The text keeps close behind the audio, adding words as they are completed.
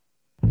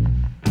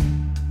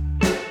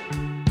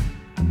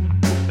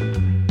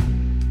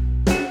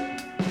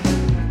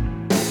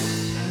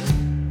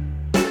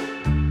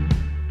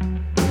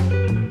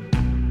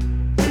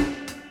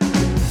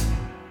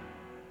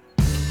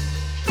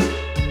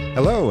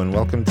and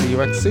welcome to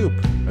UX Soup,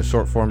 a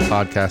short-form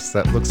podcast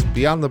that looks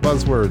beyond the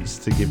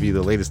buzzwords to give you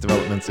the latest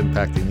developments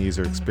impacting the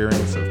user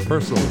experience of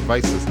personal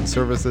devices and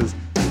services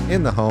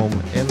in the home,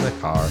 in the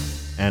car,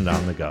 and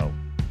on the go.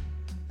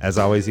 As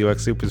always,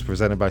 UX Soup is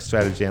presented by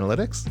Strategy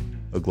Analytics,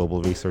 a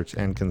global research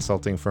and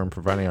consulting firm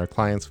providing our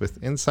clients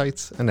with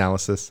insights,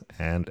 analysis,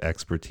 and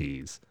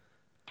expertise.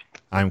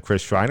 I'm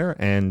Chris Schreiner,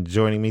 and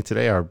joining me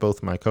today are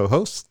both my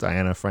co-hosts,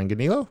 Diana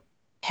Franganillo.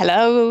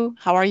 Hello,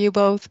 how are you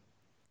both?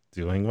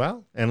 Doing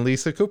well. And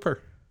Lisa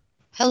Cooper.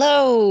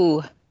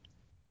 Hello.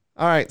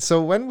 All right. So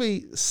when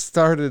we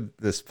started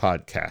this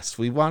podcast,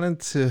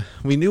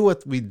 we knew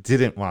what we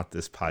didn't want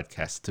this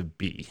podcast to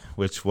be,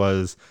 which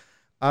was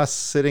us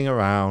sitting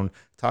around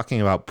talking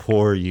about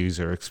poor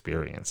user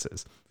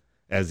experiences.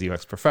 As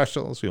UX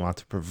professionals, we want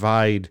to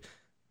provide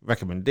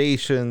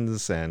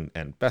recommendations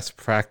and best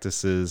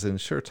practices and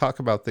talk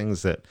about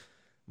things that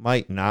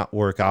might not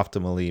work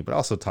optimally, but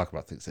also talk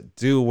about things that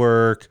do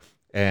work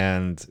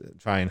and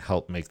try and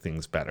help make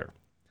things better.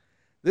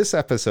 This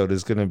episode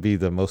is going to be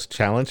the most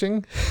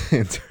challenging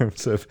in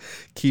terms of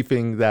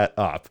keeping that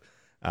up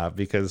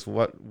because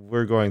what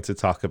we're going to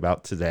talk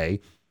about today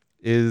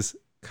is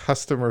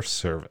customer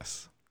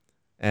service.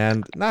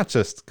 And not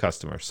just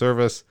customer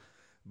service,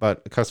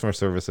 but customer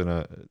service in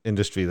an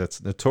industry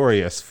that's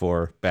notorious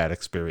for bad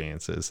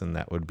experiences, and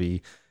that would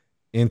be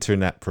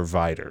internet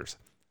providers.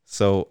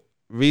 So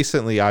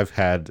recently, I've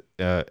had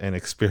an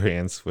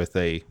experience with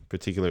a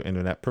particular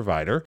internet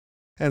provider.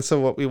 And so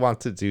what we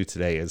want to do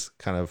today is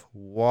kind of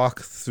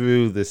walk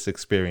through this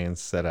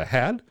experience that I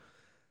had,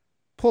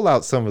 pull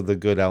out some of the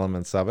good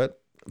elements of it,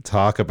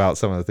 talk about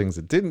some of the things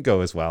that didn't go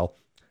as well,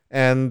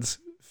 and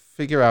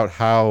figure out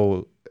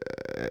how,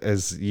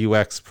 as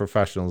UX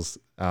professionals,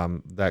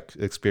 that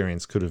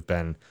experience could have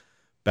been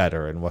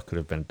better and what could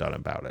have been done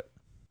about it.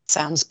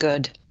 Sounds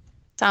good.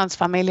 Sounds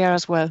familiar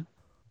as well.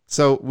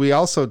 So we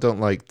also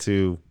don't like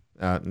to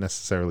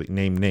necessarily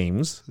name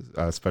names,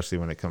 especially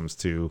when it comes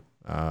to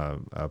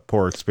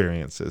poor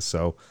experiences.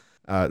 So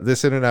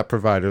this internet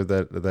provider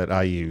that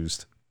I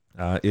used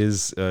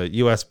is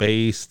U.S.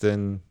 based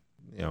and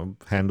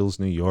handles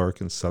New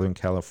York and Southern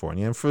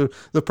California. And for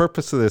the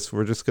purpose of this,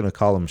 we're just going to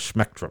call them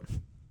Schmectrum.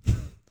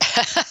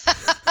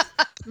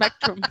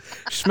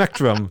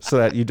 Schmectrum, so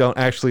that you don't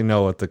actually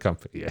know what the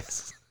company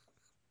is.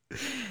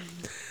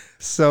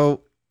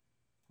 So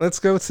let's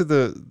go to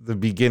the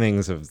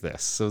beginnings of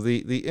this. So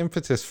the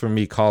impetus for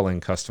me calling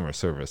customer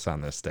service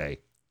on this day.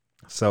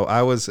 So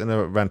I was in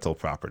a rental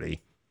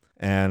property,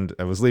 and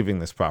I was leaving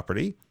this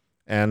property,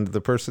 and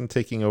the person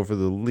taking over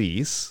the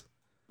lease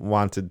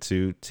wanted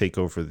to take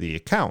over the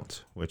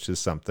account, which is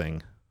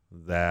something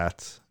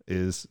that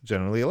is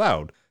generally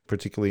allowed,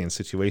 particularly in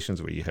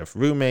situations where you have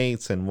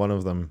roommates and one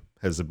of them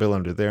has a bill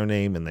under their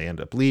name and they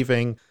end up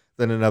leaving.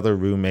 Then another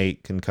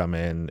roommate can come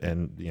in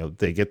and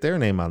they get their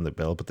name on the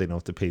bill, but they don't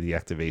have to pay the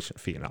activation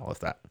fee and all of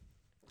that.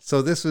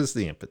 So this was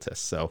the impetus.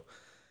 So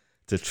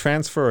to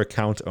transfer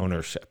account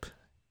ownership.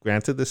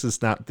 Granted, this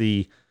is not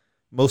the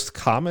most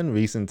common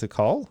reason to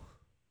call,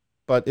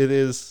 but it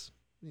is,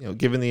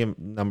 given the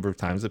number of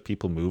times that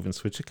people move and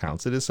switch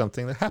accounts, it is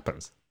something that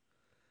happens.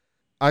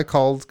 I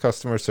called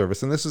customer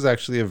service, and this was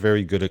actually a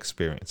very good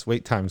experience.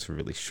 Wait times were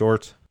really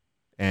short,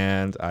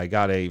 and I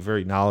got a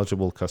very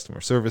knowledgeable customer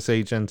service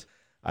agent.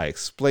 I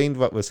explained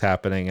what was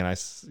happening, and I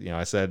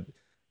said,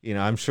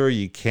 I'm sure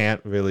you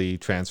can't really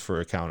transfer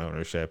account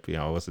ownership.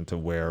 I wasn't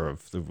aware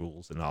of the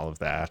rules and all of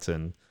that,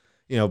 and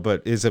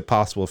but is it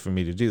possible for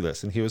me to do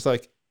this? And he was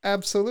like,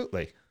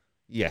 absolutely,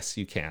 yes,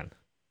 you can.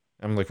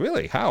 I'm like,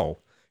 really? How?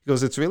 He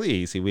goes, it's really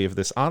easy. We have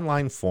this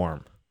online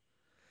form,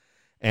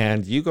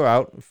 and you go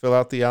out, fill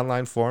out the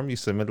online form, you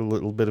submit a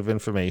little bit of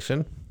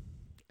information,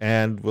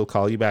 and we'll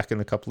call you back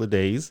in a couple of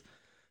days,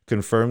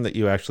 confirm that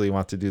you actually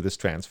want to do this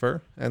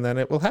transfer, and then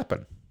it will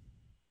happen.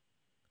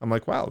 I'm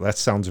like, wow, that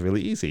sounds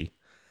really easy.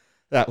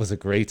 That was a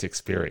great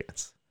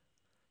experience.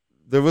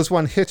 There was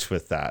one hitch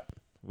with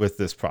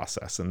this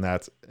process, and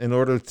that in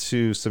order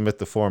to submit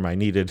the form, I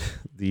needed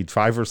the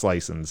driver's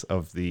license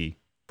of the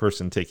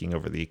person taking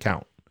over the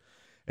account.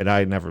 And I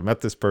had never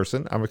met this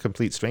person. I'm a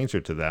complete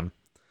stranger to them.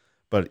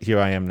 But here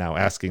I am now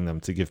asking them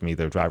to give me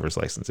their driver's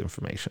license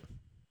information.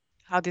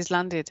 How this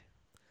landed?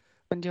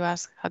 When you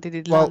ask, how did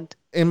it land?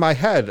 Well, in my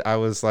head, I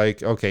was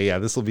like, okay, yeah,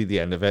 this will be the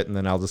end of it, and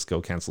then I'll just go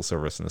cancel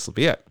service, and this will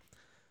be it.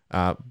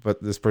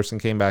 But this person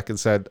came back and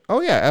said, oh,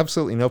 yeah,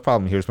 absolutely, no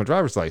problem. Here's my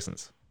driver's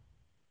license.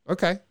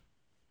 Okay.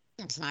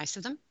 That's nice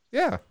of them.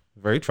 Yeah,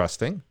 very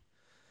trusting.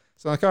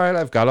 So I'm like, all right,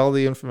 I've got all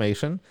the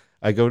information.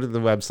 I go to the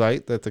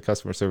website that the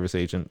customer service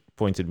agent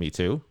pointed me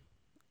to,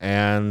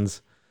 and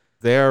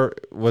there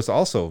was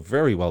also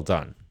very well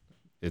done.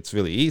 It's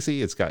really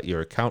easy. It's got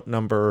your account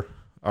number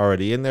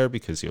already in there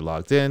because you're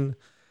logged in.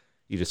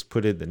 You just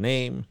put in the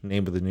name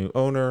of the new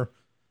owner,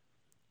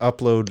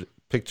 upload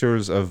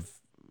pictures of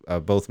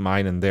both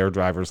mine and their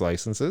driver's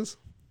licenses,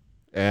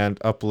 and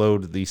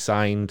upload the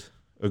signed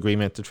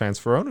agreement to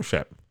transfer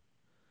ownership.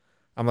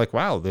 I'm like,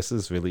 wow, this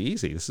is really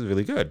easy. This is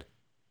really good.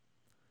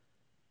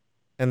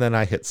 And then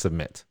I hit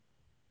submit.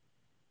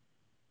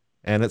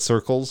 And it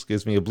circles,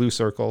 gives me a blue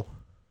circle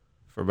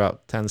for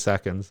about 10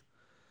 seconds.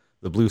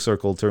 The blue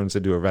circle turns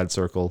into a red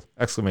circle,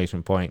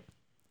 exclamation point.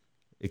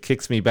 It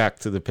kicks me back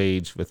to the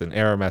page with an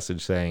error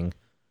message saying,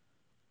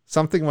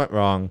 something went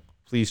wrong.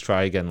 Please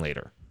try again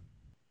later.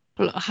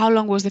 How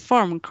long was the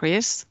form,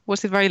 Chris?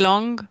 Was it very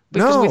long?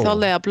 Because with all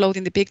No. the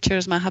uploading the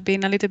pictures might have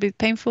been a little bit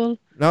painful.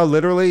 No,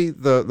 literally,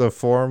 the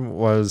form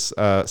was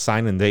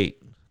sign and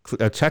date.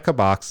 Check a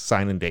box,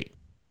 sign and date.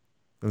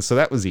 And so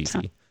that was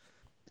easy.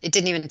 It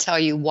didn't even tell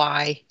you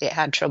why it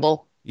had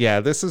trouble.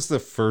 Yeah, this is the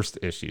first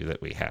issue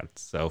that we had.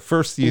 So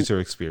first user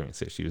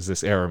experience issue is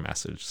this error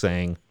message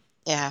saying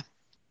Yeah.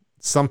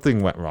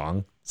 something went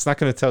wrong. It's not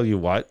going to tell you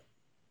what.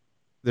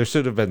 There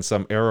should have been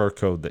some error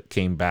code that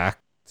came back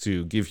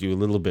to give you a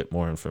little bit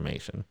more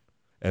information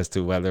as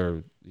to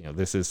whether,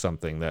 this is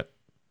something that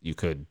you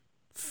could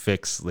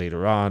fix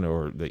later on,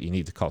 or that you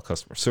need to call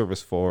customer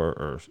service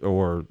for,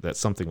 or that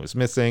something was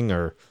missing,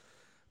 or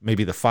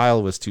maybe the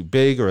file was too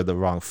big or the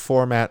wrong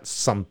format,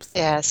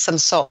 something. Yeah, some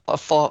sort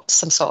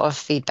of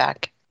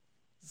feedback.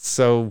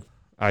 So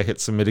I hit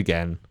submit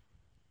again,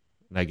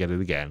 and I get it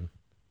again.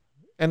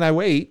 And I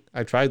wait.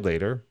 I tried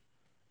later,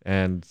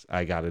 and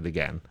I got it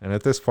again. And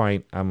at this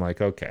point, I'm like,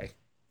 okay,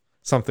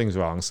 something's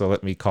wrong, so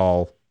let me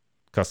call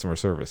customer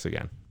service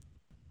again.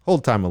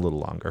 Hold time a little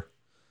longer.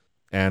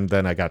 And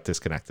then I got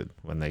disconnected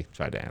when they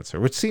tried to answer,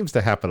 which seems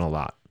to happen a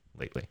lot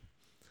lately.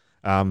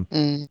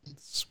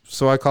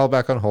 So I call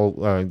back on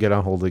hold, get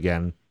on hold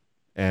again,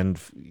 and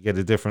get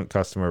a different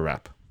customer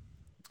rep.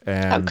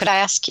 And Could I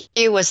ask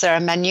you, was there a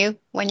menu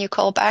when you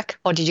called back,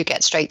 or did you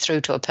get straight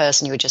through to a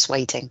person you were just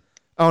waiting?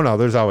 oh no,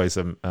 there's always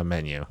a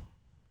menu.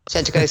 So you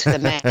had to go through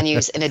the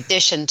menus in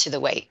addition to the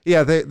wait.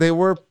 Yeah, they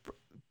were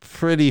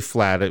pretty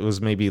flat. It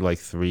was maybe like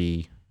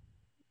three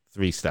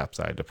steps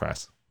I had to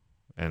press,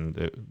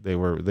 and they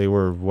were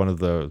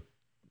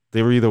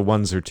either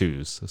ones or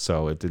twos,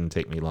 so it didn't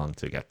take me long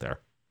to get there.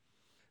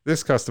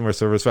 This customer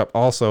service rep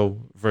also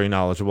very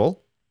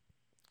knowledgeable,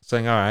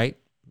 saying, all right,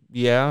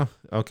 yeah,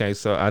 okay,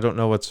 so I don't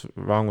know what's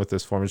wrong with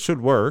this form. It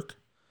should work.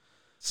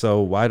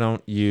 So why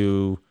don't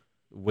you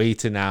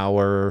wait an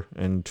hour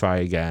and try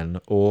again,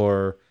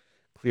 or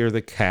clear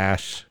the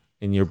cache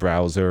in your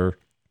browser.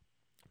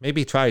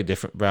 Maybe try a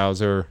different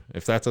browser.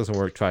 If that doesn't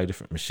work, try a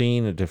different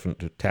machine, a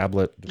different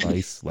tablet,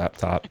 device,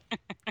 laptop.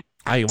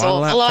 You want a All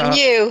laptop? on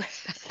you.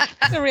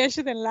 Sorry, I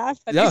shouldn't laugh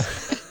at Yeah.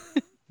 this.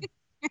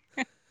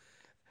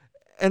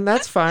 And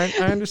that's fine.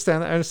 I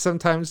understand that. And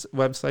sometimes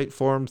website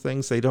form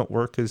things, they don't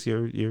work because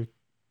you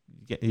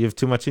have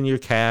too much in your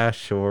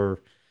cache, or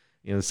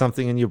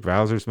something in your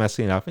browser's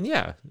messing up. And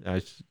yeah,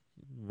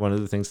 one of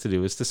the things to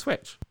do is to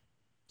switch.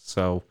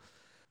 So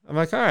I'm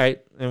like, all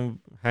right, and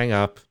hang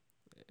up.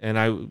 And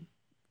I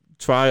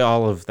try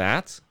all of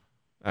that.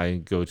 I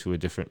go to a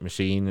different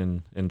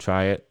machine and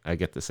try it. I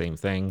get the same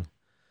thing.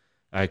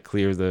 I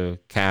clear the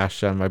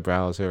cache on my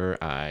browser.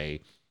 I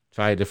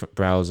try a different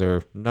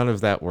browser. None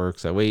of that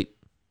works. I wait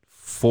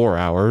 4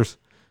 hours.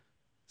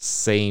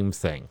 Same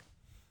thing.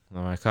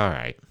 I'm like, all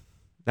right.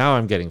 Now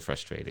I'm getting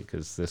frustrated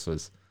because this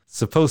was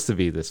supposed to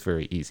be this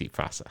very easy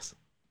process.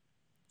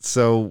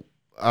 So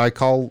I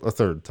call a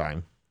third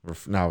time, or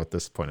now at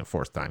this point a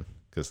fourth time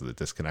because of the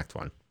disconnect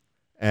one.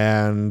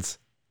 And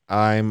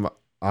I'm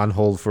on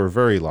hold for a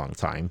very long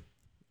time,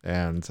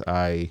 and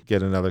I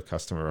get another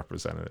customer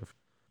representative.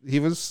 He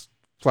was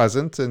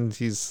pleasant, and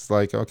he's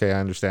like, okay, I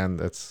understand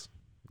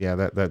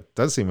that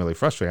does seem really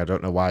frustrating. I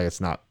don't know why it's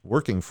not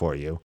working for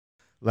you.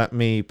 Let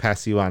me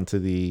pass you on to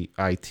the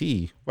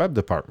IT web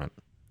department.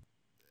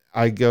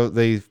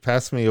 They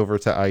pass me over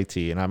to IT,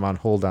 and I'm on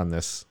hold on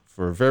this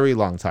for a very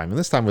long time, and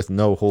this time with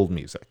no hold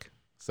music.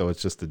 So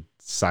it's just a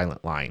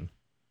silent line.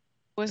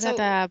 Was that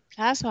a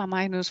plus or a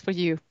minus for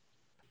you?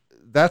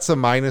 That's a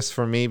minus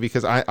for me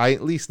because I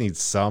at least need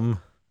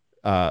some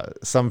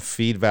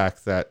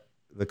feedback that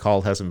the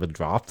call hasn't been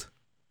dropped.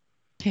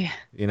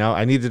 Yeah.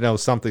 I need to know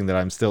something that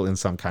I'm still in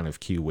some kind of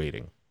queue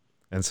waiting.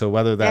 And so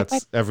whether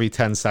that's every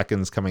 10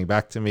 seconds coming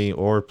back to me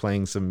or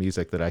playing some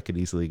music that I could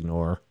easily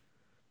ignore,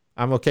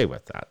 I'm okay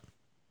with that.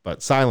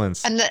 But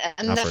silence, not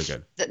very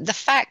good. The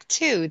fact,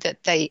 too,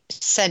 that they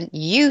sent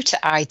you to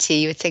IT,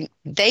 you would think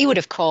they would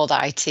have called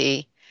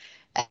IT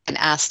and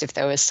asked if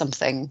there was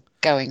something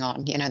going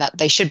on, that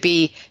they should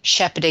be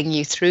shepherding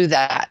you through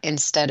that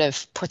instead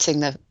of putting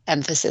the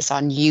emphasis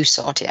on you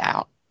sort it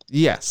out.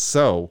 Yes.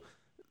 So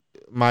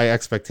my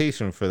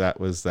expectation for that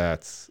was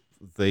that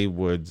they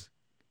would,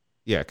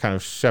 kind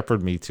of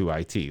shepherd me to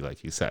IT,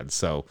 like you said.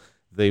 So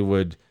they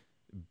would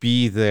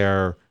be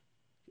there.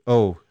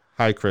 Oh,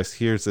 hi, Chris,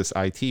 here's this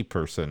IT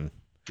person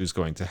who's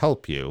going to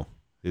help you.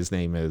 His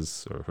name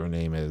is, or her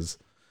name is,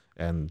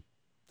 and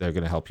they're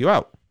going to help you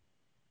out.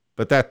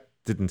 But that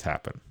didn't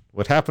happen.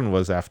 What happened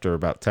was after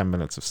about 10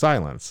 minutes of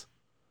silence,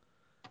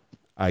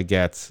 I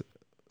get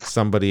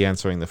somebody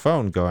answering the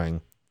phone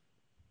going,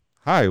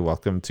 hi,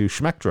 welcome to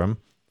Schmectrum.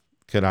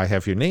 Could I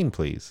have your name,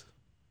 please?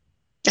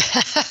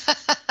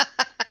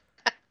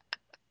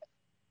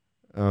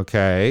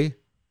 Okay.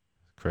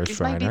 Chris This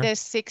Schreiner. might be the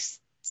sixth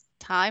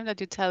time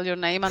that you tell your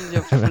name and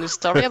your full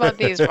story about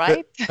this,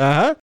 right?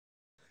 Uh-huh.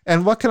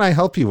 And what can I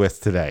help you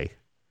with today?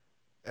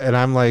 And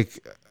I'm like,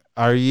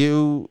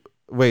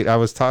 wait,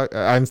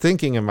 I'm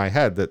thinking in my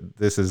head that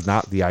this is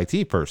not the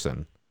IT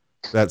person,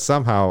 that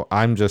somehow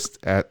I'm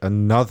just at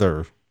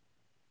another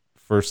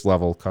first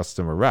level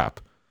customer rep.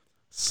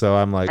 So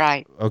I'm like,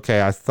 Right.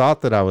 okay, I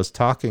thought that I was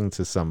talking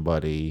to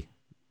somebody.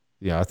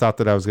 I thought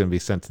that I was going to be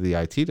sent to the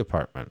IT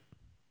department.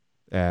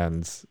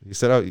 And he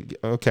said,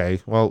 oh, okay,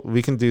 well,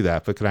 we can do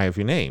that, but can I have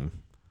your name?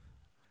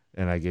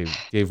 And I gave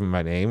him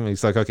my name. And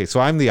he's like, okay, so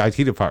I'm the IT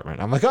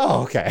department. I'm like,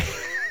 oh, okay.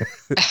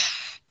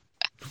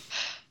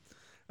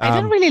 I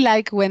don't really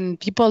like when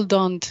people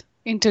don't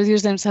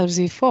introduce themselves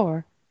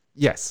before.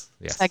 Yes.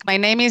 It's like, my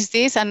name is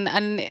this, and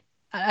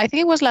I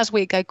think it was last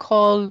week I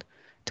called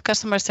to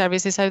customer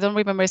services. I don't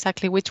remember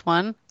exactly which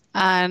one,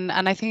 and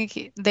I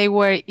think they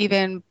were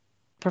even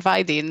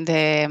providing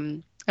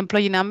the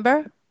employee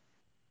number.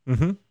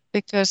 Mm-hmm.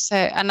 Because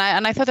and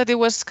I thought that it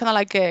was kind of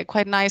like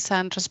quite nice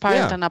and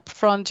transparent and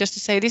upfront, just to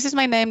say, this is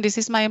my name, this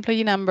is my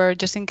employee number,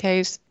 just in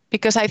case.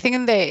 Because I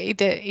think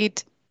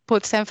it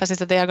puts emphasis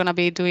that they are going to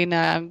be doing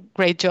a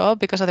great job,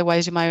 because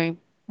otherwise you might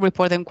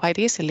report them quite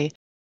easily.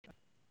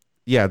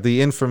 Yeah,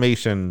 the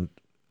information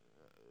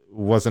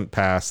wasn't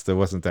passed. There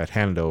wasn't that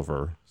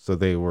handover. So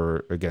they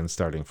were, again,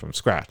 starting from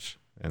scratch.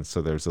 And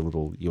so there's a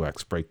little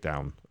UX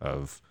breakdown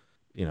of,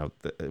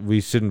 we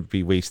shouldn't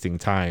be wasting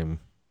time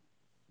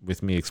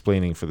with me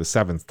explaining for the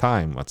 7th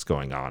time what's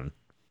going on.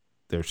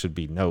 There should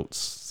be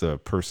notes. The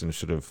person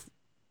should have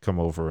come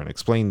over and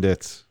explained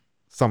it,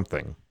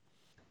 something.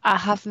 I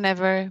have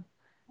never,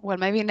 well,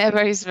 maybe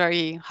never is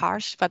very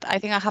harsh, but I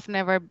think I have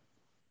never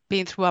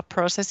been through a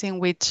process in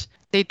which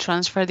they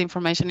transfer the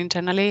information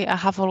internally. I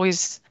have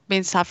always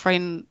been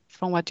suffering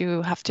from what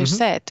you have just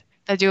said,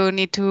 that you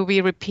need to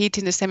be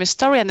repeating the same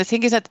story. And the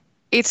thing is that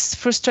it's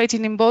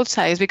frustrating in both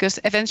sides, because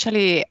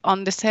eventually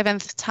on the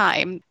 7th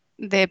time,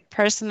 the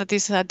person that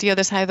is at the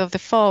other side of the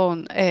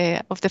phone,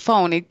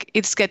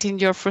 it's getting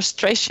your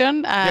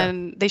frustration,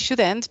 and they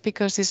shouldn't,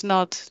 because it's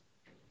not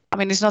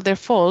their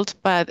fault,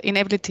 but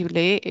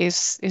inevitably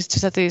it's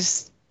just that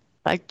it's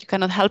like you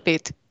cannot help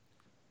it.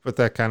 But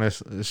that kind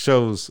of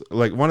shows,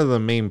 like, one of the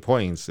main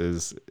points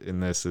is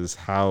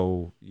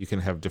how you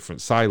can have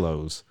different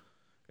silos,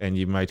 and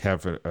you might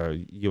have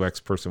a UX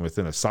person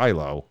within a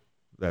silo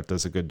that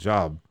does a good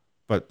job,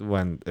 but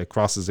when it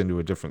crosses into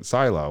a different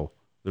silo,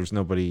 there's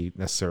nobody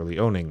necessarily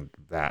owning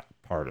that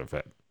part of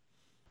it.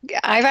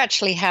 I've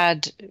actually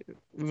had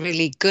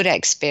really good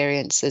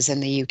experiences in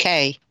the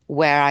UK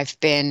where I've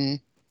been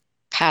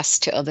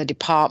passed to other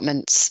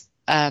departments,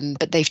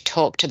 but they've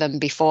talked to them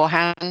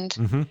beforehand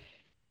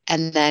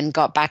and then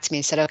got back to me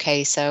and said,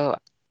 okay, so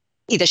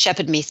either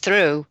shepherd me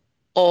through,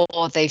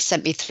 or they've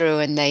sent me through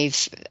and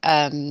they've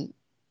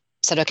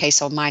said, okay,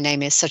 so my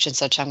name is such and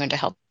such, I'm going to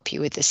help you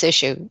with this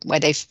issue,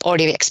 where they've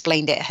already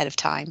explained it ahead of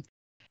time.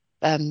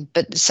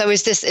 But so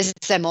is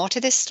there more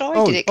to this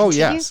story? Did it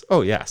continue?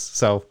 Oh, yes.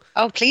 So.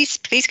 Oh, please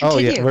continue. Oh,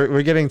 yeah.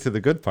 We're getting to the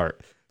good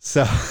part.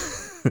 So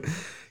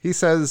he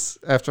says,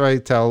 after I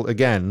tell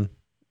again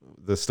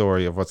the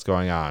story of what's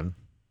going on,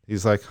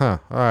 he's like, all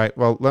right,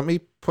 well, let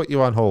me put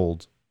you on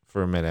hold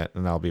for a minute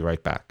and I'll be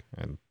right back.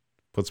 And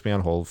puts me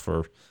on hold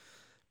for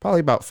probably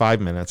about 5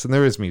 minutes. And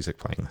there is music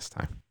playing this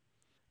time.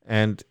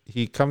 And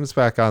he comes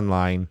back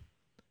online,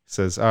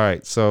 says, all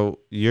right, so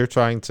you're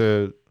trying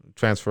to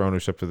transfer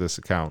ownership to this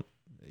account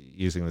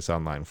using this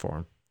online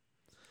form.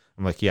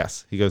 I'm like,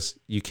 yes. He goes,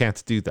 you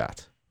can't do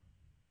that.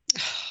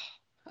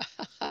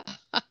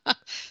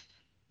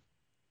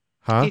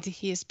 Huh? Did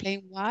he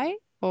explain why?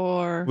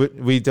 Or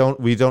we don't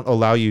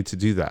allow you to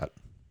do that.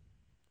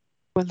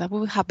 Well, that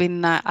would have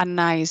been a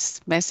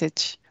nice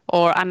message,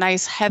 or a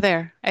nice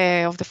header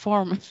of the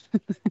form.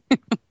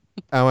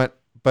 I went,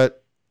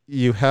 but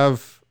you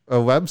have a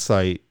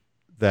website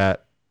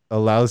that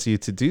allows you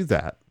to do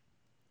that.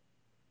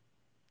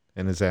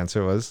 And his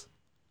answer was,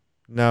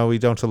 no, we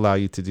don't allow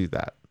you to do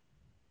that.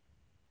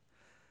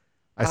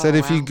 I said,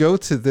 if you go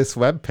to this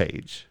web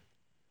page,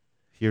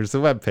 here's the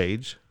web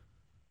page.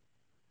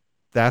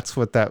 That's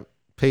what that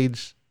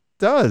page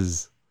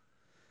does.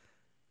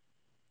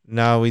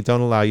 No, we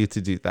don't allow you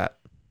to do that.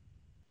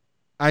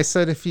 I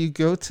said, if you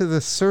go to the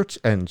search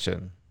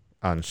engine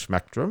on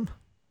Schmectrum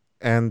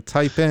and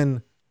type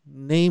in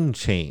name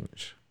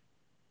change,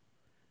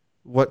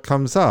 what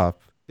comes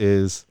up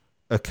is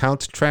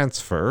account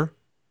transfer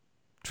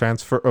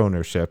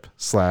ownership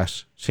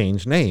 /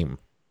 change name.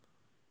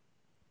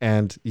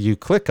 And you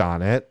click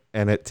on it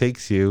and it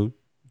takes you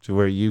to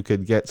where you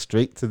could get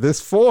straight to this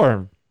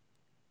form.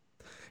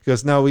 He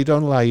goes, no, we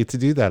don't allow you to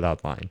do that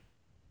online.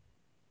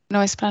 No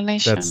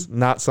explanation. That's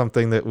not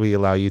something that we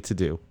allow you to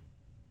do.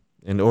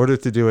 In order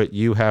to do it,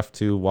 you have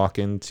to walk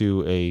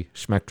into a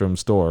Schmectrum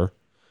store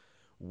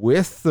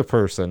with the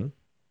person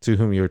to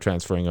whom you're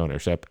transferring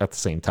ownership at the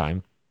same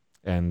time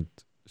and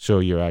show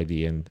your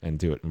ID and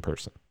do it in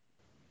person.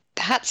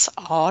 That's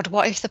odd.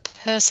 What if the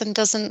person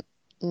doesn't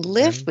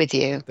live with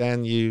you?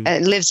 Then you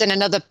lives in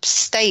another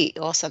state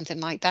or something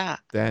like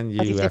that. Then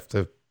you have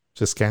to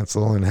just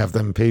cancel and have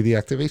them pay the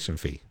activation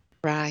fee.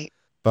 Right.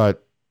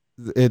 But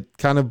it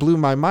kind of blew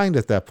my mind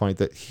at that point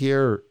that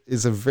here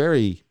is a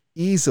very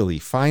easily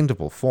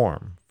findable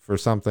form for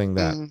something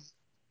that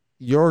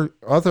your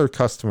other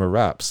customer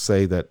reps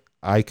say that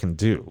I can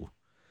do.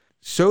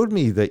 Showed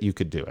me that you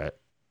could do it.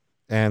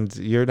 And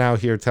you're now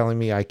here telling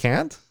me I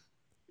can't?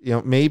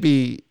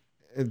 Maybe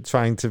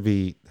trying to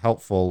be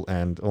helpful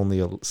and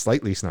only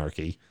slightly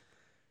snarky,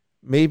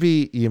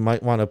 maybe you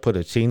might want to put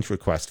a change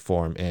request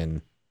form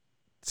in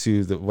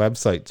to the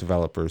website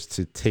developers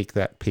to take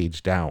that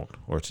page down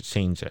or to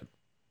change it.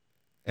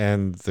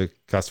 And the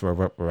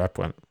customer rep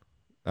went,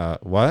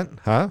 what?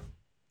 Huh?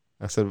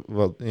 I said,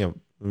 well,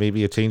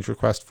 maybe a change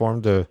request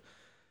form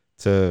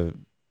to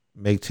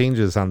make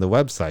changes on the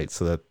website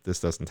so that this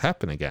doesn't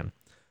happen again.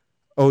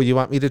 Oh, you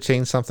want me to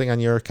change something on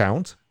your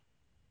account?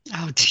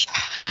 Oh,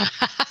 dear.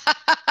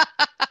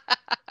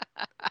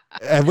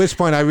 At which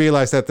point I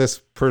realized that this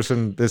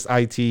person, this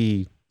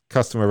IT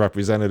customer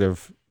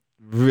representative,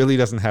 really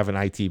doesn't have an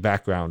IT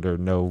background or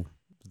know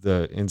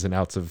the ins and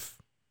outs of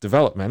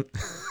development,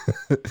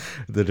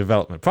 the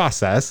development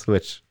process,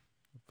 which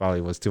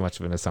probably was too much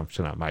of an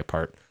assumption on my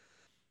part.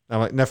 I'm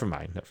like, never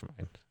mind.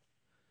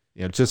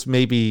 Just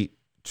maybe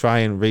try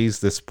and raise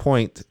this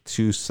point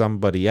to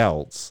somebody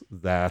else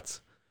that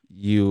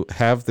you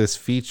have this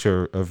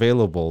feature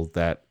available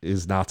that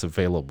is not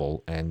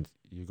available, and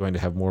you're going to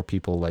have more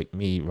people like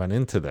me run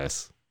into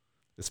this,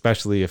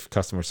 especially if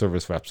customer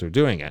service reps are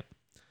doing it.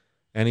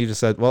 And he just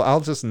said, well, I'll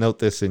just note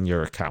this in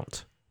your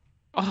account.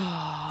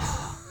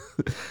 Oh.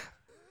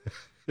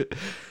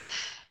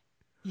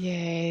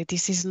 Yeah,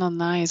 this is not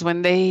nice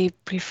when they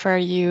prefer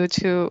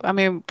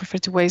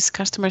to waste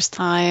customers'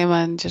 time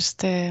and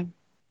just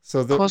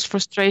cause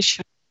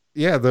frustration.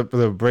 Yeah,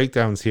 the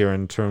breakdowns here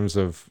in terms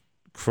of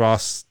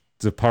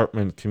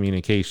cross-department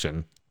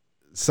communication.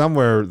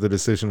 Somewhere the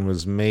decision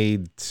was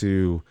made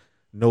to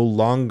no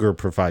longer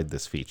provide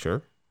this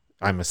feature,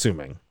 I'm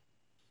assuming,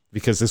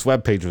 because this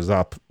web page was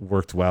up,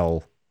 worked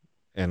well,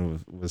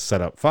 and was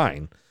set up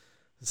fine.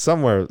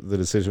 Somewhere the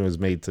decision was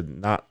made to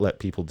not let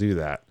people do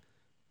that.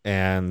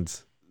 And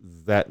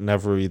that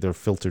never either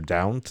filtered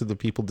down to the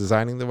people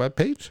designing the web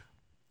page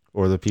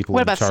or the people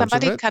in charge of it. Well, but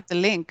somebody cut the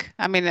link.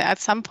 I mean, at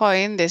some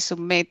point, the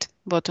submit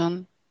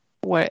button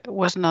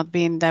was not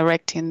being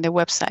directing the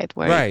website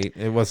right.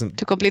 It wasn't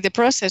to complete the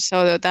process.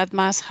 So that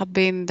must have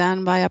been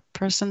done by a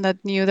person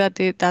that knew that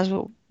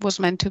that was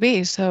meant to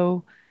be.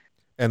 So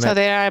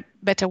there are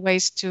better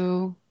ways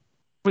to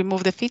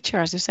remove the feature,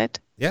 as you said.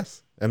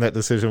 Yes. And that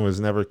decision was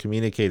never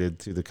communicated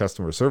to the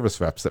customer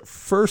service reps that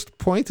first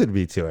pointed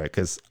me to it,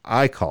 because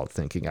I called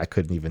thinking I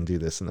couldn't even do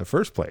this in the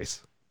first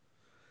place.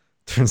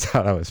 Turns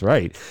out I was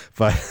right.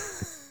 But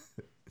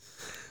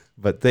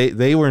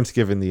they weren't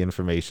given the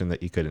information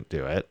that you couldn't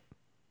do it.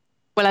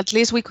 Well, at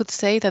least we could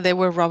say that they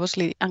were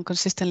robustly and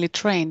consistently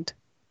trained.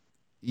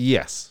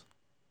 Yes.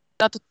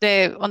 Not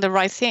on the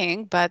right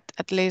thing, but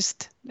at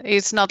least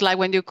it's not like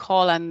when you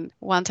call and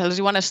one tells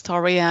you one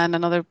story and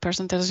another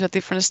person tells you a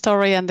different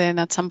story, and then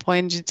at some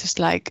point you just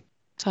like,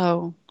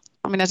 so,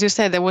 I mean, as you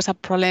said, there was a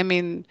problem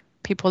in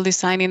people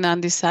designing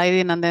and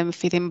deciding and then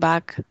feeding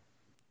back.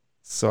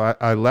 So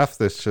I left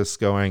this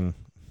just going,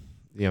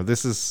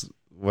 this is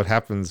what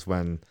happens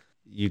when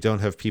you don't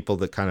have people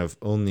that kind of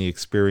own the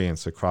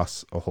experience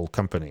across a whole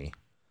company.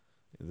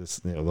 This,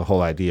 the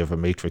whole idea of a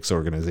matrix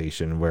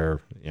organization where,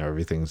 you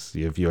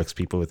have UX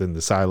people within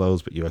the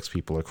silos, but UX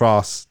people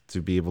across,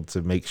 to be able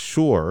to make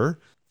sure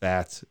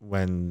that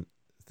when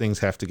things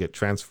have to get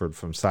transferred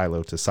from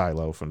silo to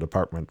silo, from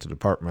department to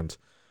department,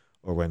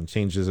 or when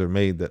changes are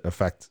made that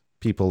affect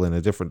people in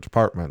a different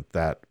department,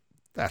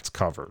 that's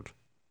covered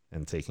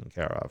and taken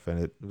care of.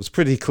 And it was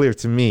pretty clear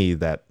to me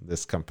that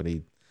this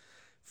company,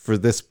 for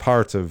this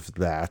part of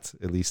that,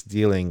 at least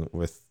dealing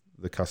with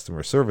the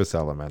customer service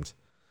element,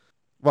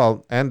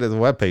 well, and the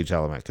web page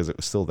element, because it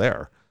was still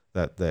there,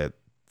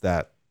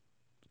 that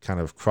kind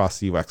of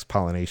cross UX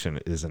pollination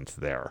isn't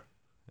there.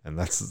 And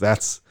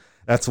that's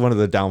one of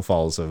the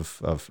downfalls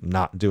of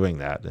not doing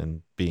that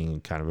and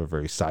being kind of a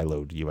very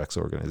siloed UX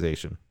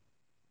organization.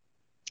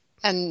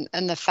 And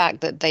the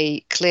fact that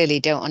they clearly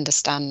don't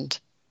understand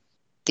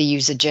the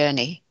user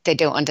journey. They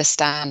don't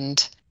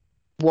understand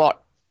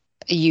what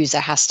a user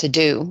has to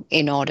do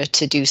in order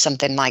to do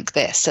something like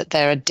this, that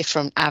there are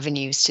different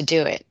avenues to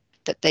do it,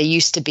 that there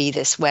used to be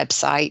this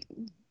website,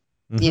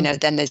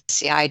 then there's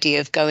the idea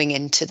of going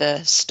into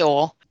the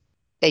store.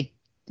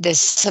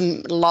 There's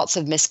lots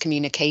of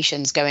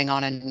miscommunications going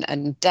on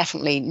and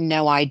definitely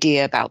no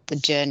idea about the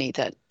journey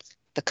that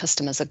the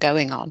customers are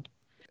going on.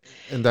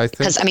 And I think,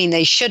 because I mean,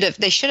 they should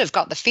have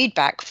got the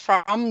feedback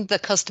from the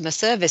customer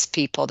service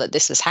people that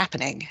this is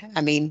happening.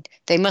 I mean,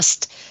 they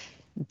must.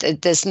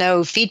 There's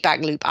no feedback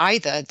loop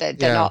either.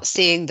 They're not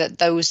seeing that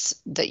those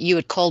that you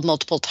had called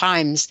multiple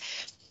times.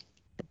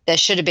 There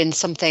should have been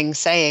something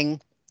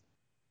saying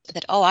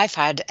that, I've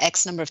had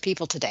X number of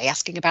people today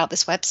asking about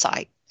this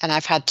website, and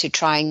I've had to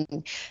try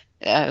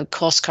and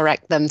course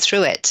correct them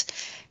through it.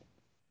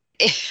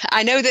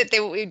 I know that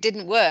it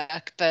didn't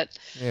work, but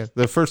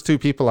the first two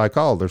people I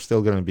called are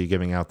still going to be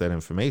giving out that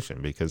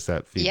information because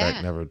that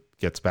feedback never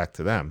gets back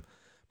to them.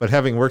 But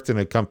having worked in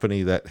a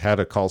company that had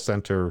a call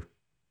center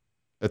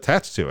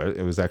attached to it,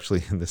 it was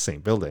actually in the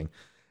same building.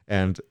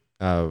 And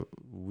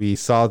we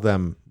saw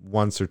them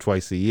once or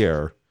twice a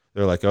year.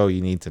 They're like, oh,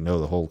 you need to know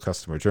the whole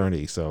customer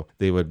journey. So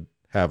they would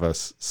have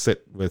us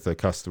sit with a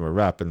customer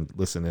rep and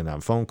listen in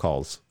on phone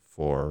calls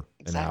for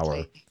an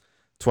hour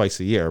twice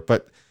a year.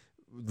 But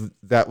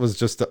that was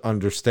just to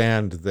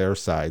understand their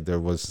side. There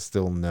was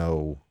still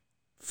no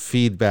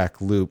feedback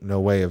loop, no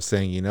way of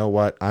saying, you know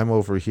what, I'm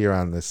over here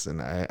on this and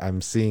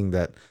I'm seeing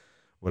that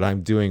what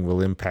I'm doing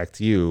will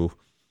impact you.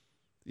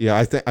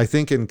 Yeah, I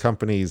think in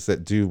companies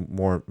that do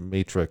more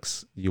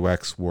matrix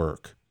UX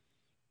work,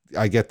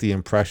 I get the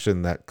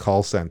impression that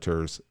call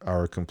centers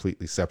are a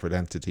completely separate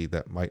entity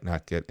that might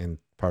not get in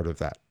part of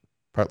that,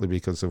 partly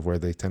because of where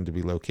they tend to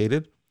be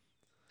located.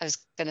 I was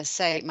going to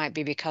say it might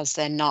be because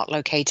they're not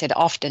located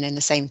often in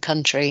the same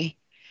country.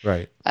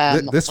 Right.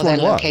 This one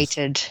was.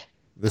 Located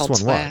this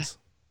elsewhere. one was.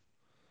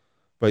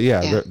 But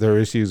yeah. There are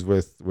issues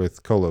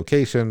with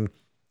co-location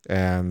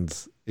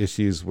and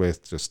issues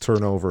with just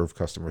turnover of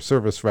customer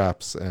service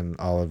reps and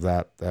all of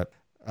that. That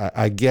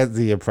I get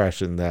the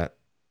impression that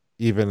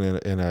even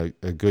in a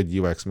good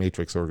UX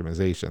matrix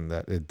organization,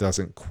 that it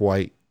doesn't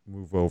quite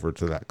move over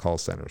to that call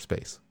center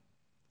space.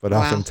 But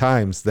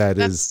oftentimes that's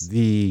is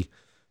the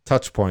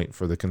touch point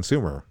for the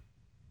consumer.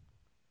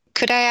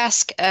 Could I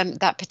ask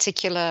that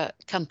particular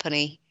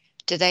company,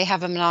 do they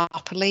have a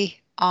monopoly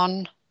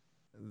on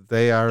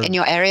they are in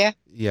your area?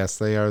 Yes,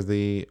 they are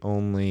the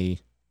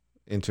only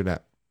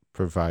internet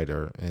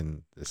provider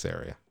in this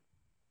area.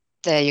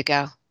 There you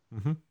go.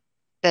 Mm-hmm.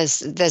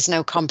 There's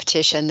no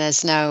competition.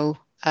 There's no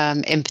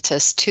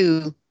impetus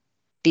to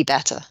be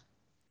better,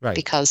 right?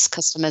 Because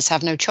customers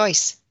have no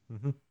choice.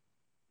 Mm-hmm.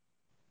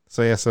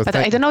 So but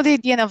I don't know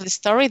the end of the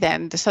story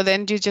then. So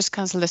then you just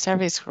cancel the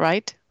service,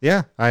 right?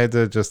 Yeah, I had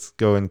to just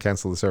go and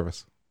cancel the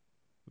service.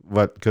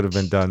 What could have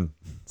been done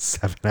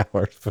 7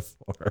 hours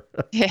before.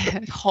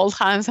 Yeah, hold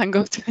hands and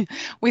go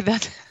with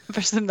that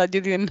person that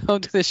you didn't know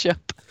to the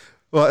shop.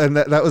 Well, and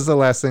that was the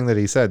last thing that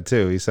he said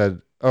too. He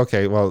said,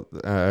 okay, well,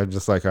 I'm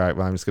just like, all right,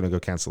 well, I'm just going to go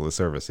cancel the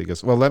service. He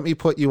goes, well, let me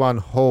put you on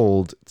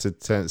hold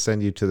to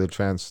send you to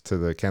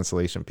the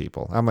cancellation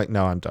people. I'm like,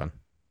 no, I'm done.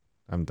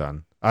 I'm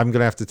going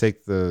to have to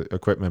take the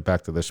equipment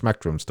back to the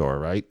Schmectrum store,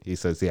 right? He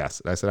says,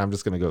 yes. I said, I'm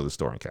just going to go to the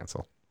store and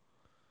cancel.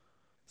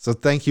 So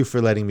thank you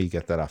for letting me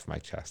get that off my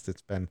chest.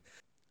 It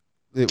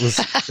was,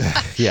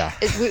 yeah.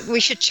 We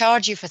should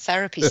charge you for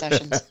therapy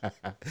sessions.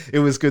 It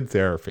was good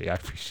therapy. I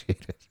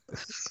appreciate it.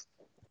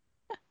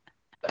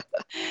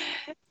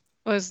 It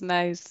was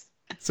nice.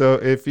 So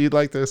if you'd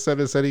like to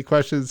send us any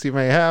questions you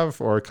may have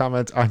or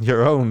comment on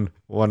your own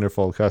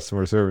wonderful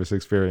customer service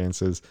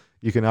experiences,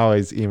 you can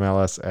always email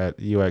us at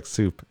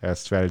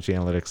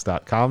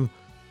uxsoup@strategyanalytics.com.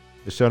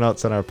 The show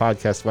notes on our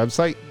podcast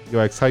website,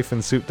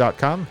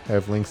 ux-soup.com,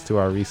 have links to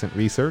our recent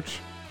research.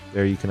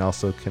 There you can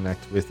also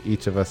connect with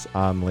each of us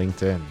on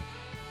LinkedIn.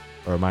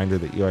 A reminder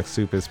that UX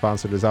Soup is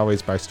sponsored as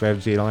always by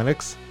Strategy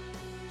Analytics.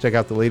 Check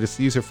out the latest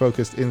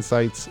user-focused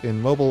insights in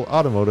mobile,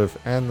 automotive,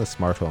 and the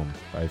smart home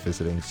by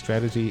visiting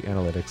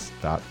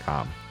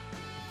strategyanalytics.com.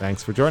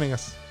 Thanks for joining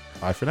us.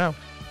 Bye for now.